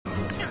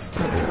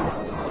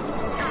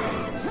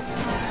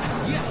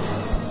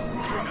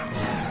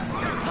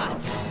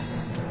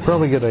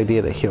Probably a good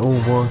idea to heal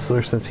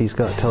Vossler since he's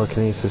got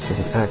telekinesis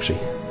and actually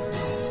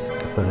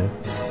thing.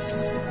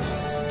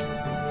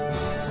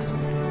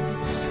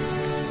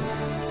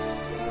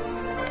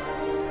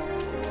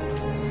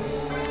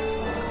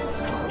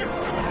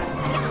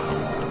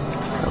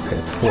 Okay,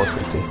 it's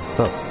 450.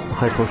 Oh,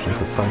 high potions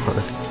for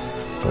 500.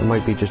 So it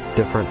might be just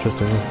different just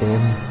in this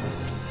game.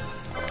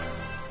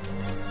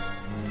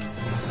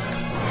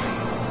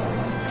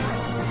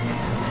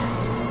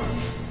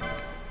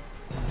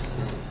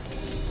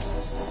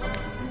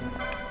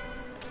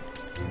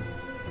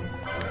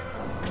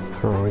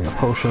 Throwing a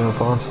potion of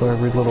Vossler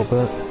every little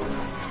bit,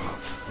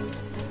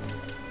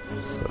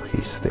 so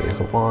he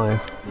stays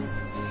alive.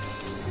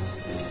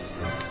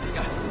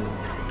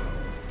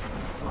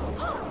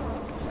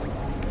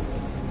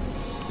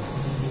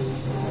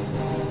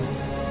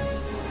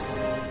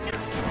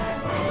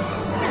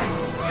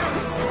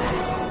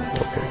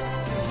 Okay,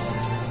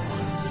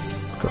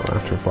 let's go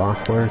after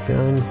Vossler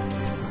again.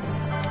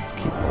 Let's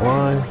keep him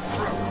alive.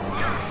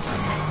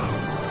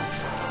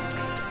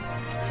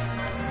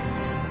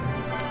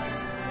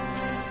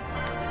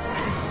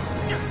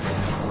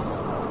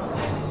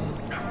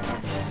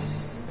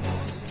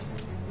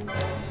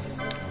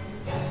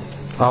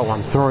 Oh,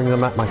 I'm throwing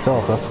them at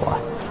myself, that's why.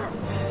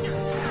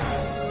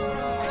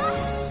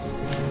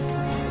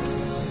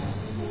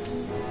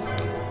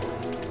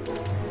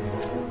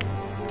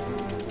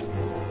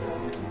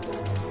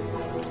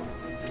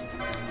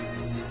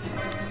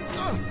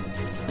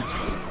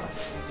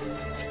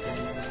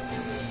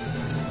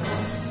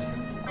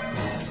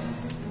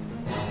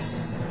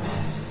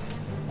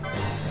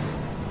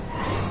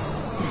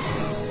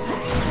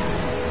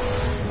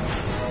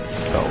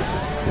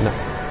 Oh,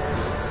 nice.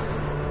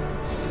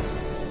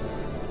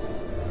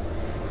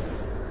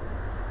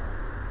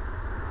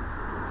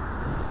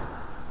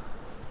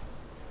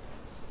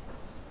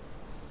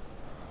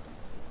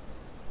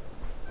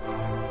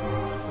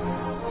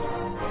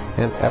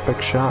 An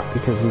epic shot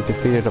because we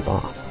defeated a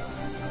boss.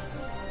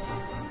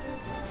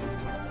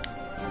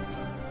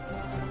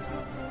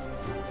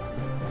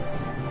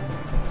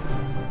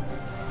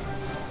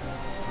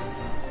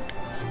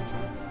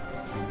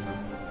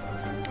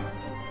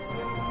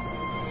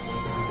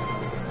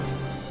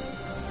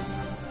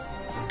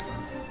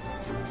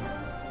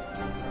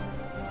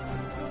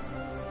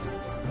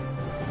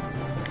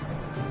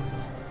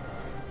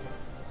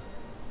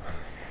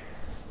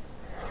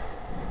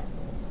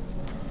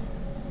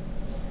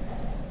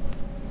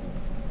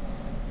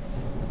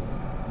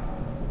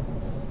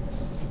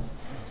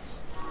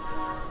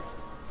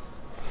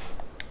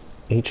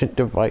 Ancient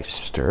device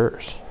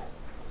stirs.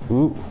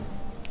 Ooh.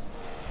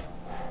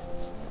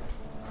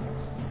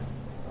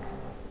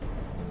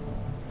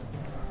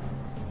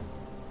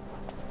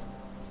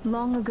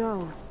 Long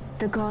ago,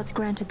 the gods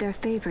granted their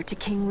favor to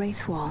King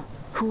Wraithwall,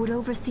 who would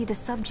oversee the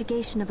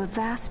subjugation of a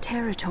vast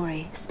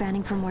territory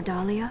spanning from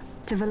Mordalia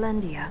to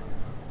Valendia.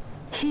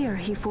 Here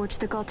he forged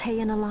the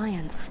Galtean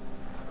Alliance.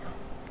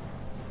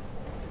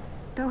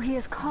 Though he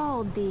is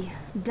called the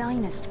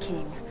Dynast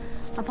King,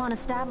 upon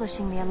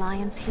establishing the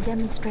Alliance, he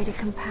demonstrated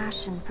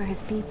compassion for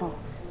his people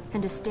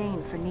and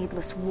disdain for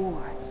needless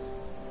war.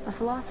 A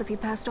philosophy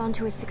passed on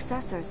to his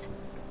successors,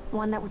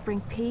 one that would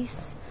bring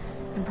peace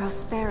and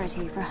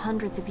prosperity for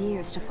hundreds of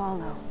years to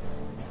follow.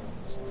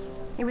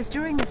 It was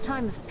during this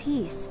time of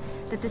peace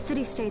that the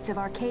city-states of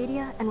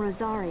Arcadia and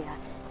Rosaria,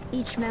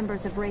 each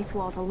members of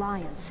Wraithwall's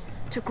alliance,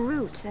 took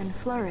root and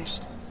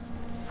flourished.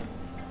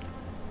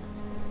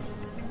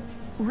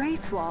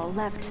 Wraithwall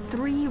left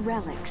 3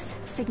 relics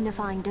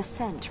signifying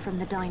descent from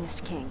the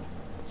Dynast King.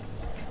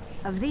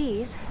 Of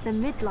these, the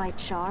Midlight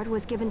Shard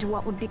was given to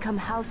what would become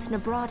House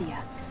Nabradia,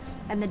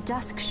 and the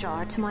Dusk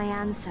Shard to my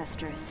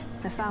ancestors,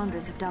 the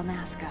founders of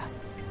Dalmasca.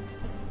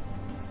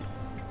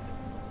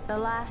 The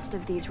last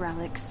of these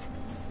relics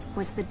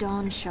was the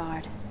Dawn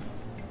Shard.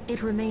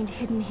 It remained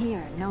hidden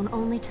here, known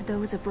only to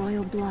those of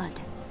royal blood.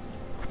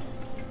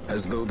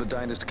 As though the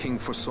Dynast King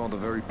foresaw the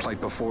very plight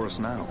before us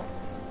now.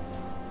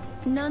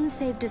 None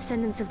save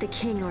descendants of the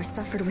king are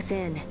suffered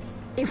within.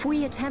 If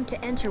we attempt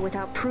to enter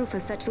without proof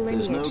of such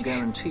lineage... There's no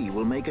guarantee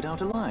we'll make it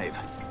out alive.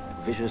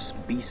 Vicious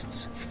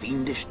beasts,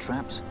 fiendish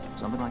traps,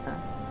 something like that.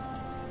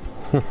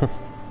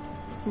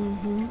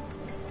 Mm-hmm.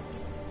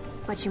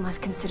 But you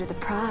must consider the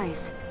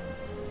prize.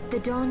 The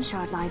Dawn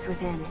Shard lies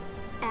within,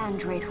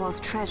 and Wraithwall's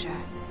treasure.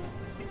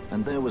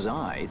 And there was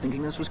I,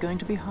 thinking this was going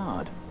to be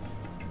hard.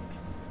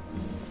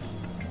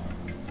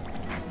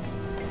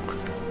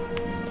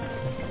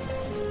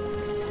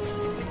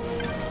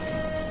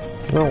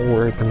 Don't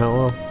worry,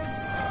 Penelo.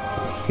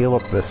 Heal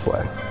up this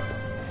way.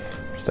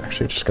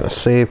 Just gonna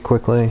save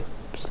quickly,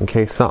 just in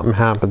case something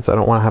happens. I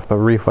don't want to have to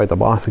refight the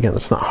boss again.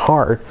 It's not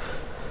hard.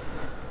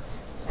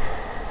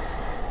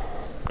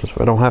 Just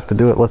if I don't have to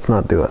do it, let's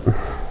not do it.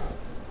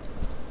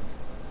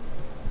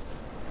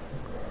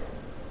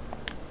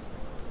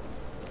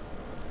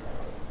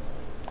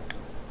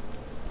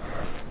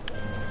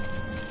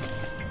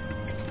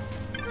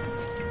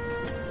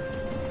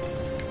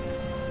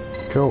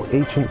 Go,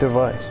 ancient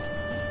device.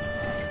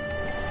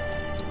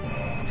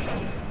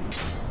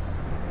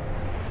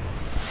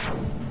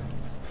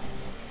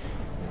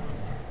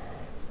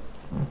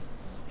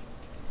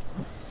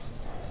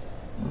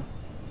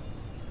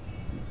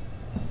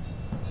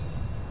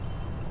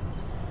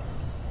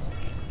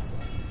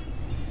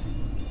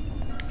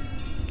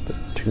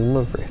 Tomb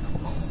of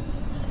Wraithful.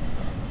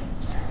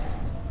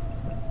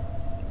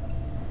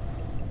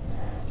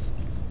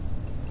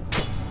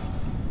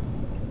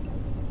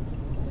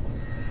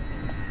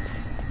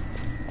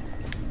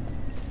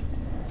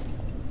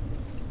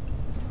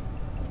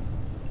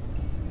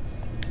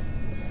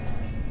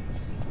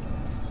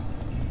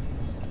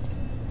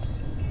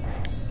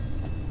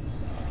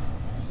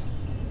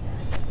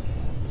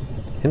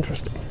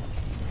 Interesting.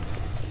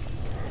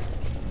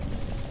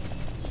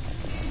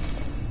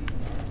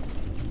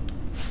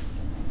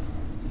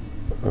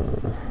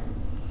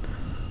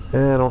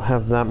 I don't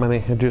have that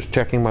many. I'm just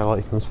checking my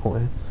license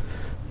plate.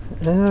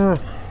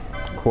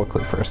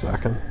 Quickly for a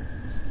second.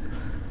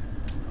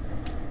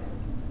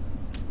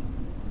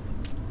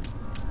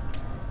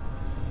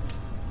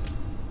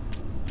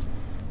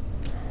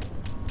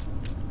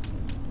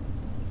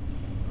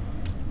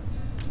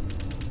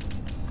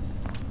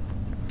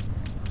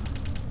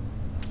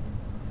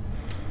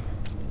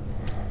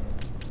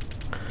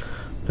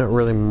 Not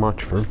really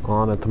much for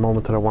on at the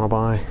moment that I want to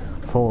buy.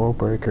 Full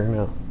breaker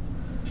now.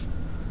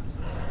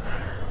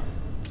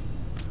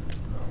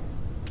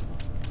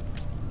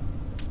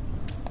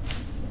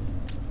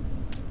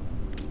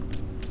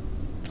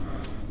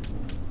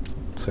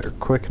 So they're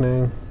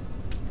quickening.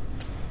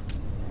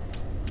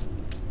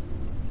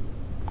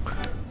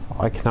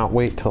 I cannot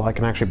wait till I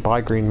can actually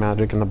buy green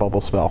magic in the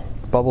bubble spell.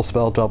 The bubble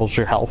spell doubles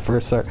your health for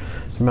a certain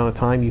amount of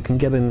time. You can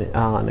get an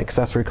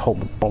accessory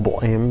called the bubble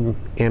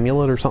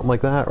amulet or something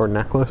like that, or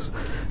necklace,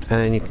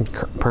 and you can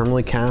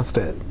permanently cast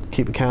it,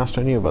 keep it cast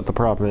on you. But the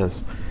problem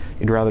is,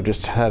 you'd rather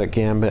just head a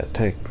gambit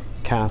to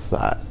cast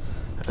that,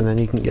 and then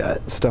you can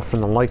get stuff from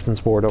the license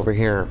board over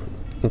here,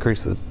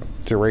 increase the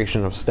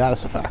duration of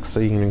status effects, so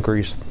you can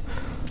increase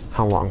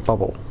how long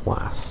bubble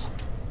lasts.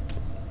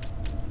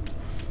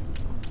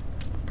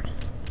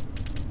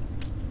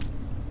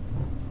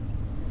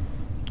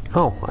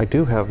 Oh, I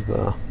do have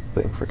the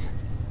thing for...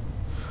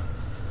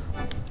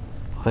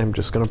 I'm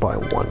just gonna buy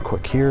one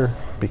quick here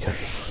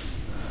because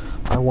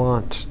I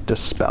want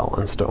Dispel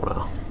and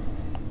Stona.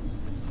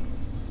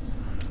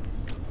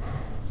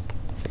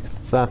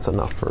 That's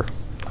enough for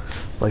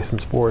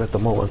license board at the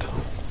moment.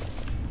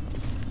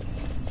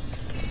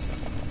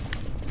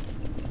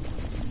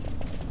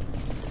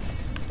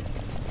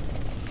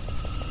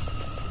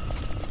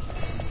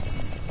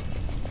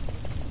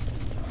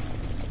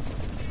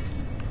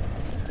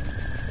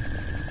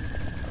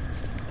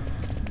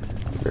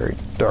 Very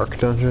dark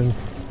dungeon.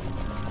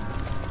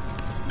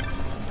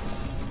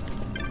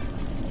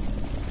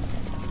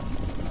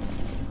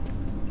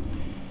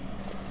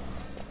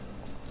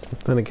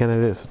 Then again, it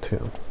is a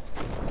tomb.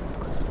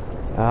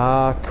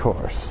 Of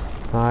course.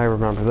 I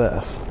remember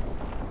this.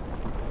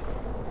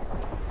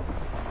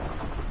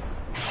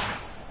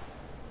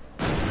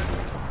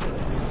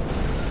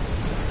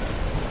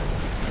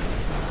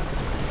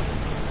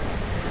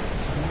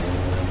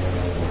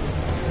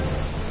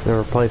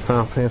 Never played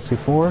Final Fantasy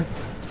IV?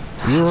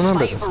 You remember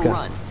Fight this or guy.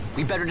 run.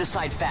 We better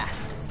decide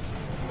fast.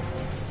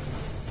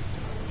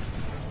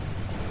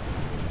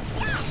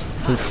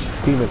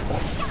 Demon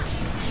Wolf.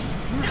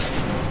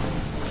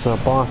 It's a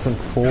boss in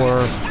 4.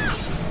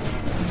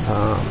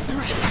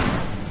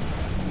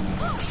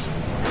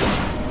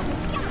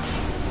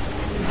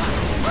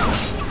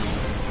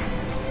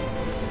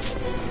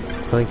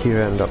 I think you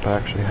end up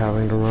actually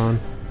having to run.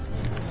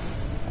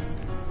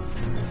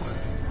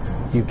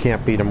 You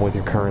can't beat him with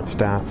your current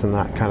stats in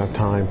that kind of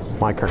time.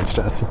 My current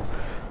stats.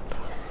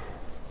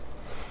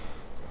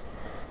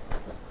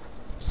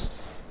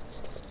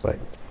 But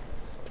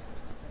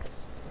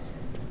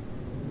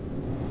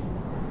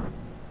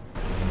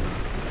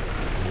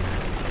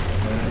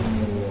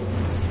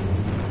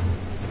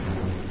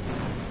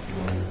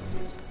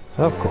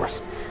of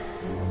course.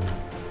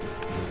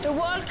 The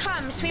wall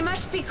comes. We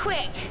must be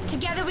quick.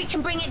 Together we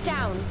can bring it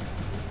down.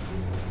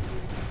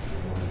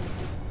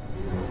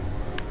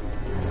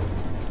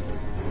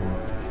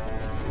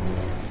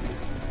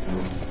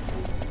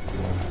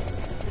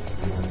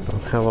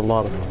 Don't have a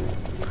lot of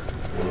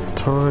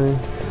time.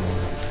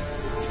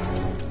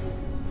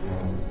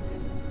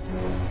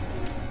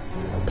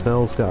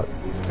 Penel's got,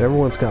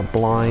 everyone's got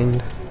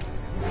blind.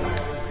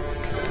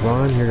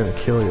 Ron, you're gonna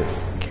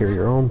cure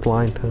your own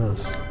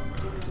blindness.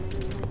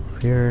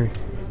 Here,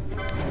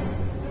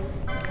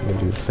 you can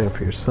do the same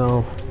for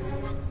yourself.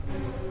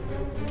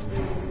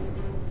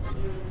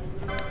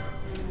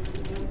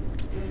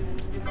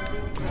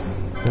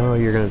 No,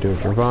 you're gonna do it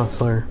for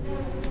Vossler.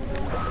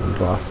 And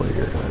Vossler,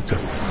 you're gonna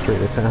just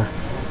straight attack.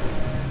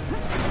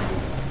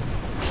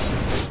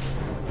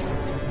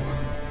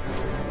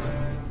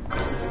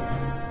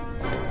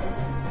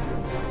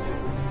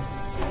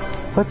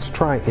 Let's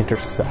try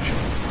intercession.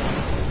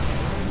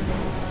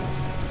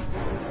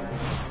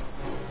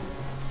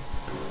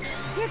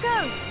 Here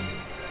goes.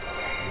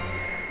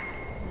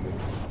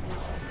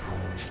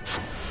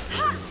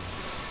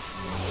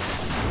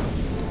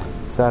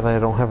 Sadly, I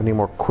don't have any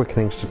more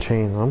quickenings to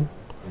chain them.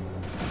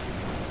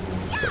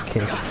 So I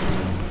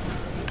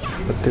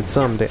can't. But did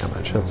some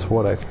damage. That's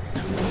what I.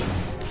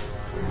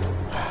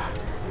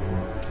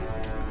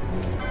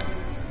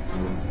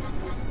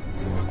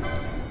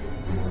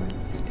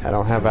 I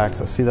don't have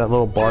access. See that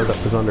little bar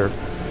that was under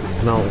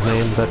Penelope's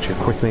name? That's your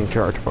quickening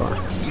charge bar. I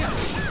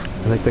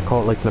think they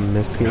call it like the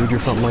mist gauge or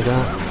something like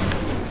that.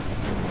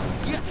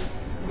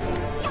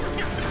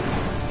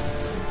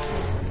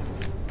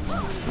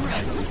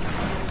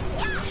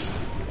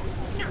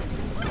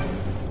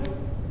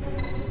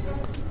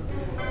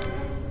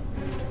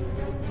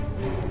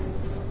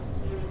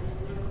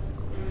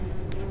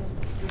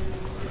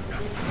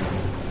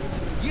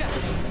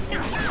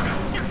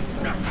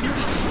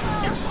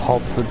 Just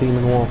halts the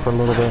demon wall for a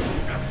little bit.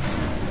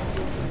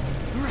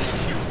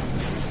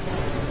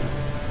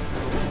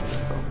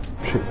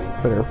 Shoot,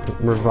 better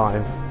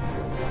revive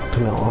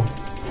Penelope.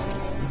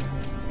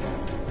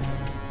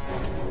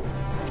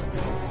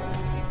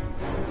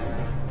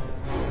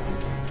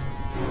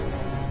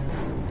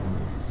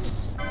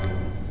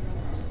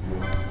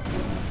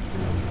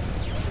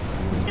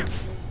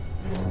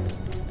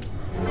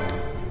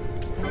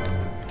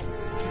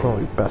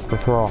 Probably best to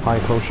throw a high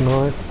potion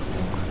on it.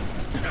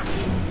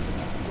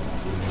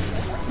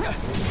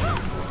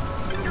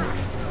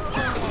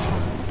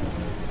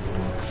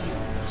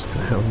 Just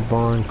gonna have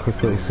Vaughn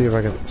quickly see if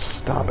I can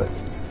stop it.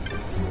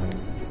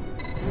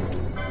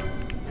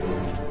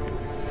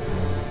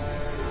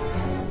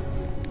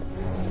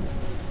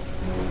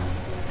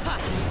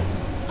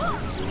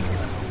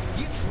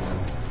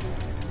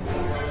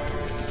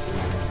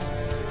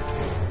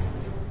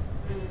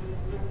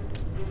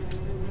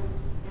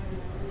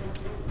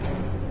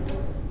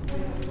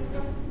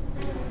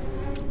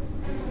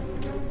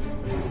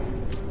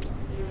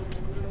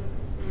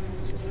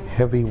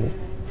 Heavy.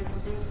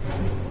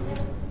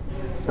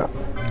 Oh,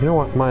 you know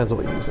what? Might as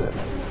well use it.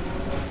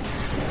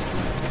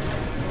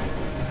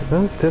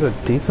 That did a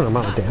decent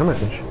amount of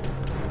damage.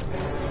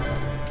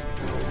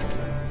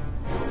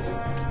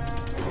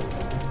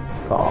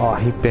 Oh,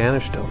 he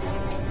banished him.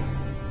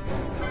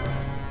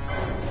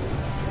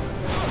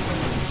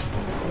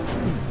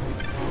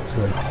 Let's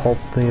go ahead and halt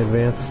the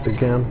advanced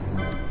again.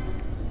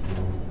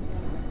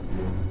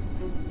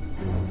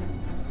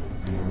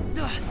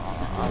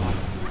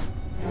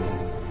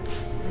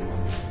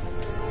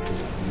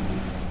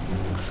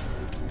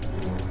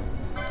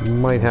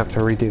 Might have to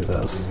redo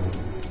this.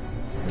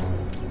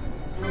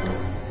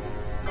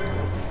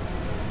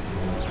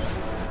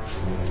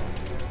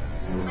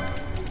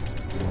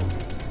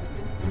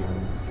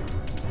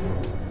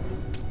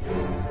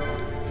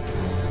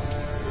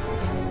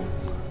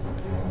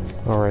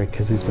 Alright,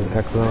 because he's been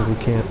exiled, we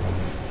can't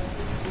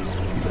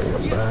bring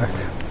him back.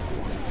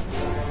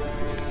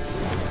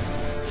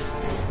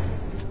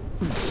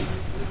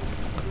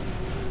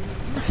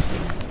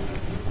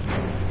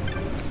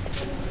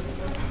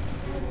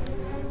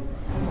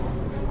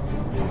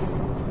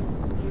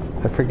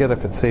 I forget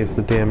if it saves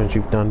the damage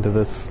you've done to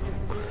this,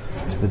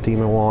 to the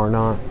demon wall or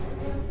not.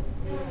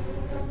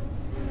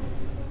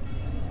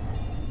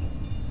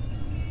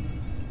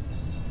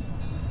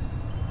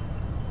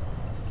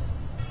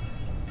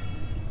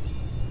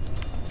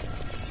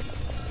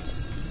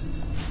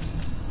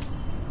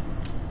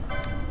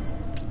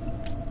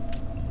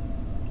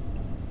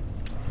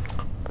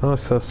 I thought I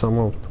saw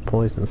someone with the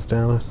poison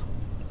status.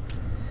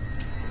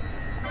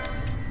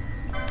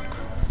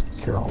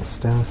 Cure all the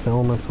status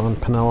elements on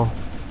Penelope.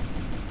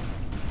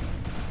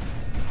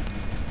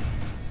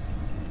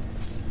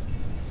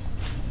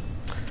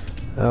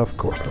 Of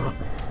course not.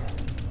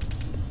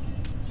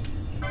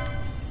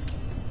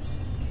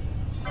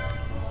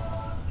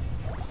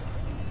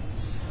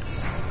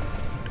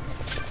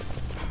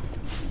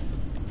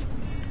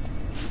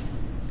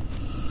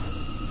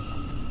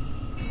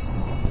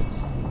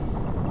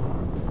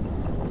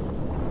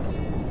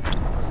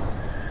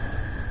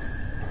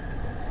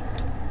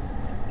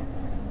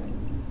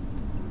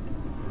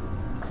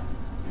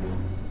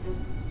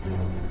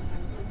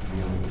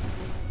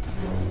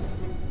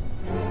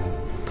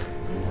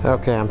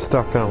 Okay, I'm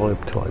stuck on a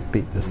loop till I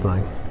beat this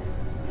thing.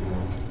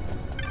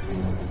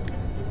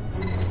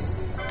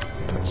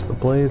 Touch the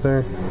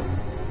blazer.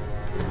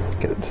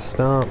 Get it to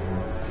stop.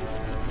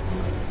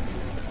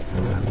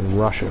 And then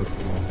rush him.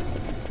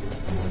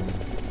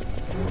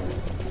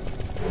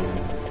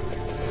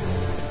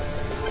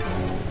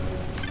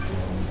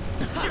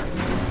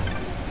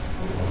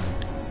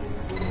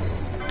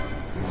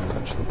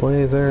 Touch the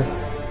blazer.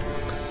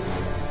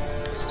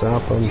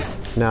 Stop him.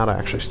 Now to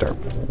actually start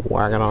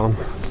whacking on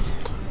him.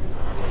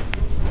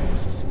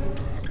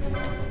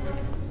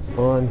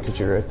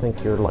 Because I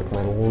think you're like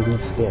my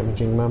least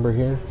damaging member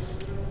here.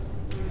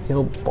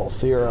 He'll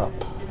Balthier up.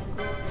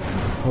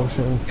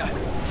 Potion.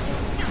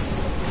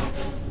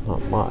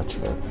 Not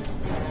much, but